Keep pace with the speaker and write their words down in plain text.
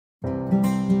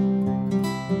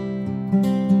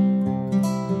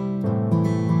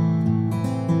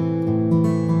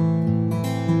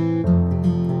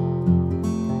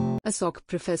Assoc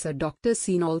Professor Dr.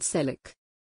 Senol Celik.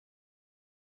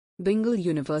 Bingol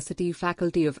University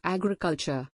Faculty of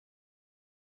Agriculture.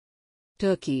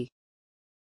 Turkey.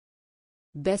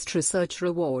 Best Research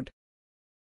Award.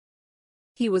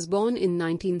 He was born in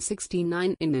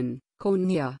 1969 in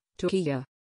Konya, Turkiye.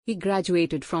 He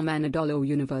graduated from Anadolu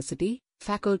University,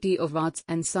 Faculty of Arts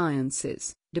and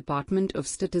Sciences, Department of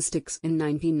Statistics in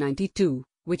 1992,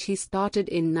 which he started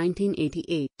in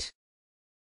 1988.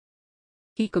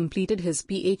 He completed his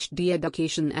PhD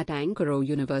education at Ankara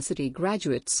University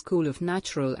Graduate School of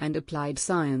Natural and Applied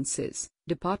Sciences,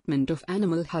 Department of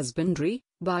Animal Husbandry,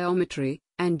 Biometry,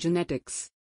 and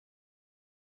Genetics.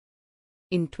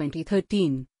 In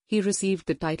 2013, he received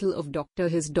the title of Doctor.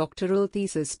 His doctoral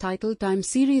thesis titled Time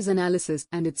Series Analysis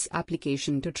and its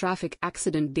Application to Traffic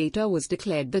Accident Data was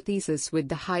declared the thesis with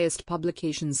the highest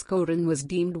publication score and was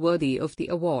deemed worthy of the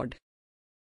award.